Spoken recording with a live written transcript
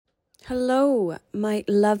Hello, my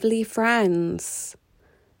lovely friends.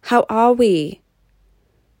 How are we?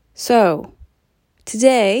 So,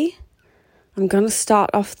 today I'm going to start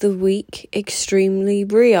off the week extremely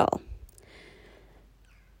real.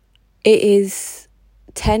 It is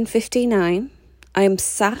 10:59. I am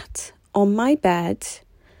sat on my bed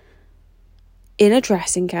in a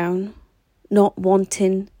dressing gown, not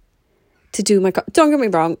wanting to do my... Don't get me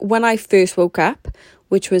wrong, when I first woke up,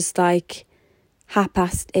 which was like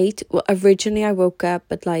 8:30. Well, originally I woke up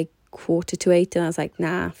at like 7:45 and I was like,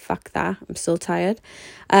 nah, fuck that. I'm still tired.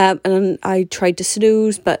 And then I tried to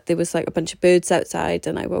snooze, but there was like a bunch of birds outside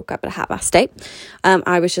and I woke up at 8:30.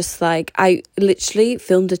 I was just like, I literally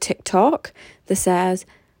filmed a TikTok that says,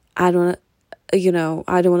 I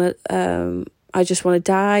just want to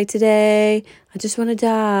die today. I just want to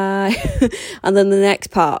die. And then the next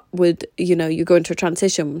part would, you go into a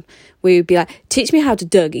transition where you'd be like, teach me how to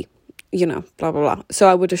Dougie. Blah, blah, blah. So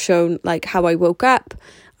I would have shown like how I woke up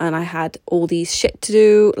and I had all these shit to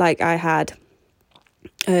do. Like I had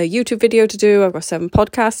a YouTube video to do. I've got 7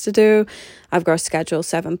 podcasts to do. I've got to schedule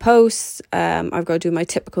 7 posts. I've got to do my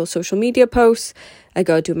typical social media posts. I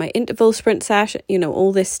got to do my interval sprint session,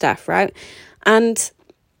 all this stuff, right? And,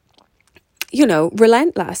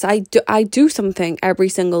 relentless. I do something every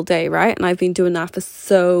single day, right? And I've been doing that for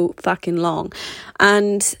so fucking long.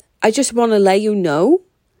 And I just want to let you know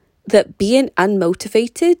that being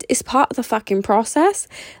unmotivated is part of the fucking process.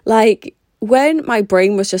 Like, when my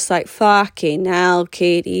brain was just like, fucking hell,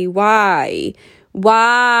 Katie, why?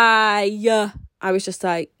 I was just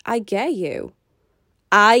like, I get you.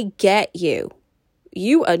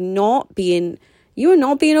 You are not being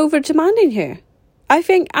over demanding here. I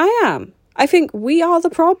think I am. I think we are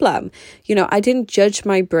the problem. I didn't judge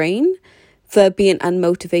my brain for being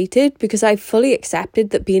unmotivated because I fully accepted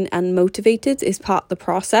that being unmotivated is part of the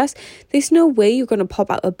process. There's no way you're going to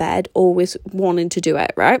pop out of bed always wanting to do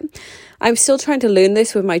it, right? I'm still trying to learn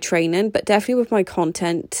this with my training, but definitely with my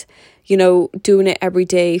content, doing it every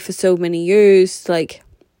day for so many years, like,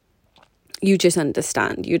 you just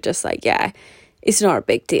understand. You're just like, yeah, it's not a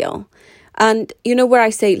big deal. And where I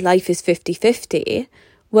say life is 50-50,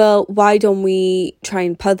 well, why don't we try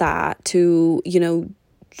and put that to,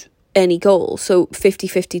 any goal? So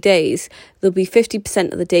 50-50 days, there'll be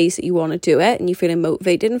 50% of the days that you want to do it and you're feeling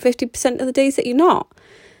motivated and 50% of the days that you're not.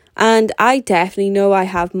 And I definitely know I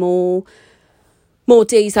have more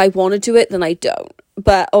days I want to do it than I don't.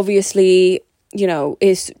 But obviously,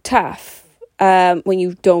 it's tough when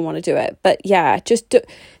you don't want to do it. But yeah,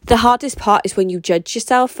 the hardest part is when you judge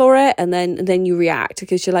yourself for it and then you react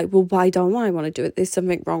because you're like, well, why don't I want to do it? There's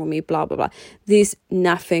something wrong with me, blah, blah, blah. There's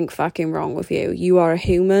nothing fucking wrong with you. You are a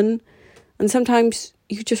human and sometimes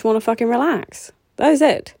you just want to fucking relax. That is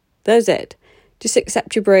it. Just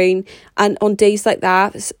accept your brain. And on days like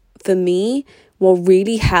that, for me, what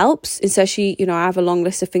really helps, especially, I have a long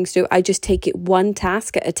list of things to do, I just take it one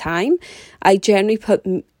task at a time. I generally put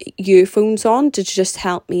earphones on to just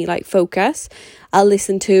help me like focus. I'll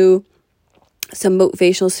listen to some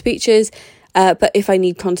motivational speeches, but if I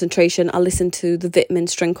need concentration, I'll listen to the Vitamin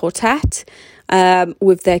String Quartet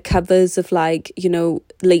with their covers of like,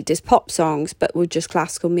 latest pop songs, but with just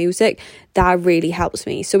classical music. That really helps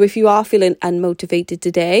me. So if you are feeling unmotivated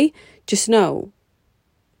today, just know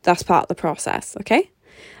that's part of the process, okay?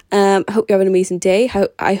 I hope you have an amazing day.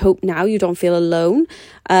 I hope now you don't feel alone.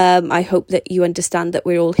 I hope that you understand that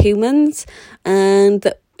we're all humans and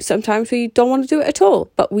that sometimes we don't want to do it at all,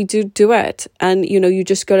 but we do it. And, you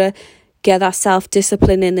just got to get that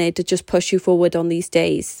self-discipline in there to just push you forward on these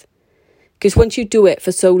days. Because once you do it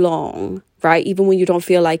for so long, right, even when you don't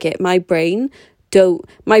feel like it, there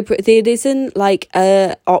isn't like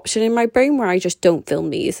a option in my brain where I just don't film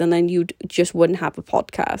these and then you just wouldn't have a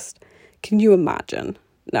podcast. Can you imagine?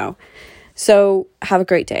 No. So have a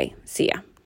great day. See ya.